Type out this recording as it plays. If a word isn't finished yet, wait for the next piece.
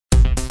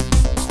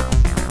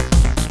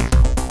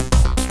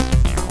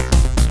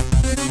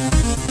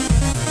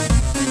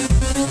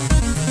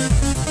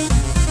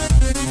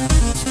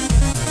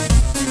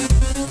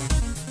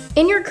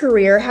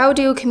career, how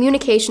do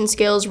communication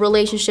skills,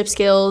 relationship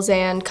skills,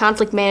 and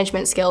conflict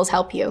management skills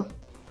help you?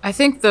 I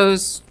think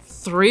those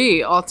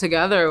three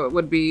altogether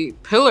would be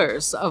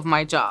pillars of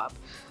my job.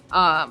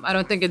 I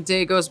don't think a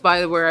day goes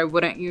by where I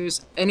wouldn't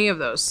use any of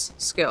those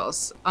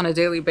skills on a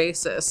daily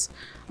basis.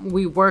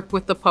 We work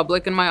with the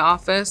public in my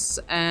office,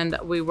 and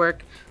we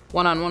work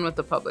one-on-one with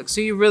the public.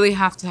 So you really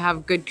have to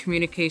have good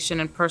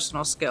communication and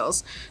personal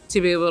skills to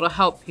be able to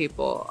help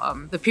people.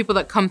 The people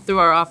that come through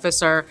our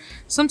office are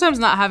sometimes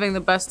not having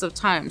the best of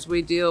times.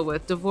 We deal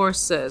with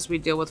divorces, we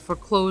deal with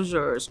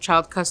foreclosures,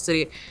 child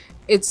custody.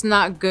 It's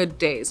not good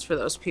days for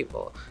those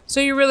people. So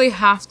you really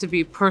have to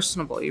be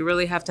personable. You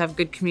really have to have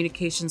good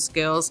communication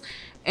skills.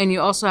 And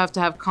you also have to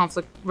have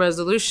conflict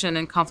resolution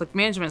and conflict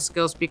management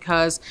skills,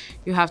 because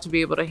you have to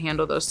be able to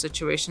handle those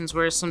situations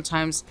where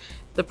sometimes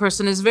the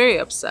person is very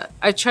upset.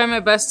 I try my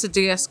best to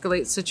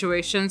de-escalate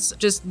situations.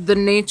 Just the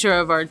nature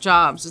of our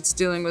jobs, it's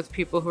dealing with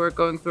people who are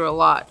going through a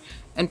lot,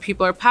 and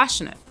people are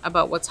passionate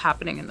about what's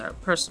happening in their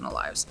personal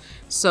lives.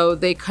 So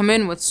they come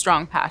in with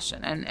strong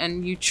passion,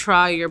 and you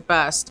try your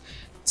best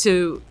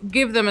to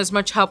give them as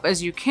much help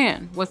as you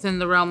can within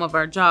the realm of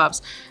our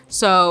jobs.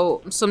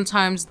 So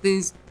sometimes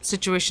these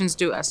situations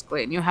do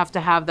escalate, and you have to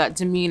have that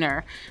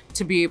demeanor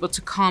to be able to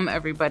calm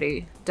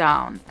everybody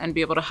down and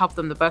be able to help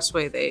them the best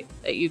way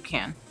that you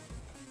can.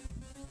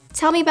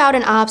 Tell me about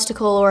an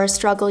obstacle or a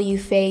struggle you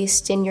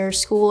faced in your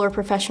school or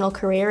professional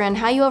career and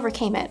how you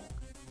overcame it.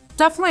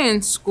 Definitely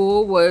in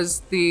school was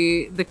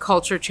the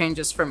culture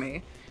changes for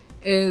me.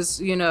 Is,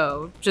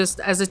 just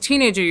as a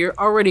teenager, you're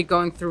already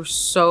going through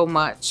so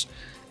much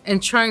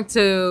and trying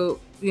to,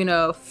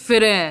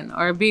 fit in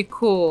or be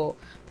cool,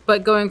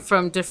 but going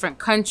from different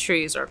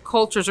countries or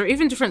cultures or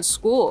even different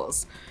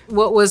schools.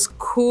 What was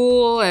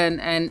cool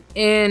and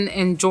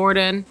in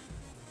Jordan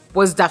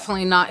was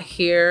definitely not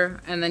here.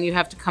 And then you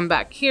have to come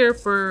back here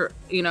for,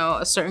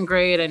 a certain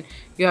grade, and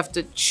you have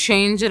to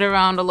change it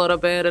around a little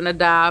bit and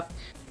adapt,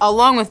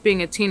 along with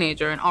being a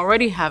teenager and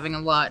already having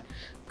a lot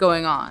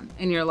going on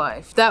in your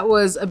life. That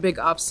was a big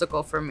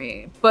obstacle for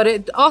me, but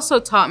it also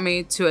taught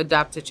me to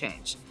adapt to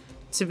change,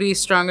 to be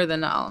stronger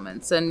than the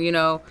elements. And,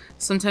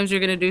 sometimes you're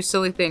going to do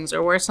silly things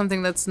or wear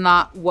something that's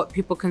not what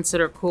people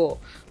consider cool.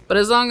 But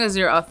as long as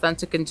you're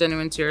authentic and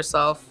genuine to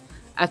yourself,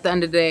 at the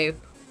end of the day,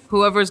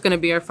 whoever's going to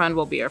be your friend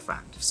will be your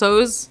friend. So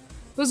it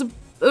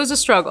was a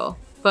struggle,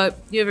 but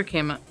you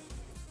overcame it.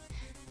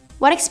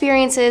 What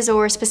experiences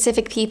or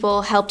specific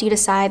people helped you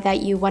decide that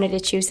you wanted to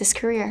choose this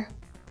career?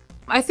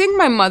 I think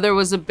my mother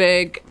was a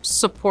big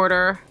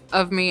supporter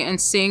of me, and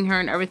seeing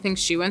her and everything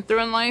she went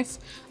through in life.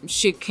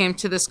 She came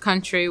to this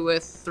country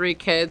with 3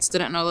 kids,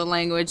 didn't know the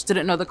language,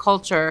 didn't know the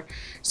culture.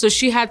 So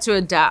she had to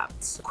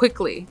adapt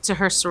quickly to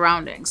her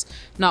surroundings,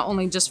 not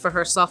only just for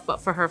herself,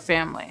 but for her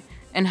family,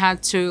 and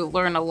had to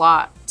learn a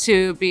lot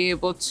to be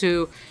able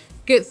to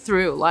get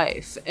through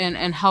life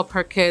and help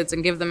her kids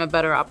and give them a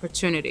better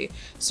opportunity.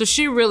 So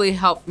she really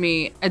helped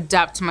me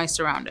adapt to my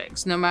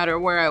surroundings. No matter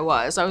where I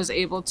was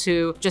able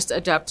to just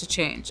adapt to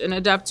change and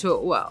adapt to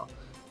it well,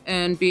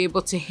 and be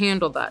able to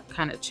handle that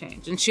kind of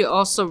change. And she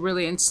also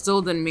really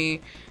instilled in me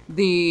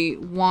the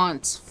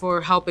want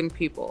for helping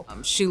people.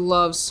 She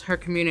loves her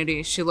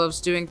community. She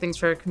loves doing things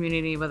for her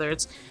community, whether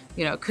it's,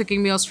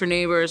 cooking meals for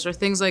neighbors or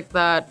things like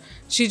that.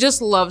 She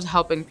just loves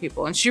helping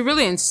people. And she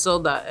really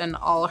instilled that in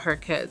all of her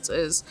kids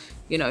is,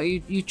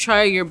 you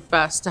try your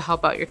best to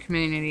help out your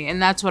community.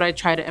 And that's what I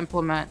try to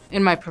implement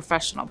in my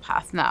professional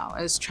path now,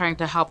 is trying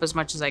to help as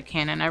much as I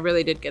can. And I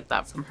really did get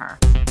that from her.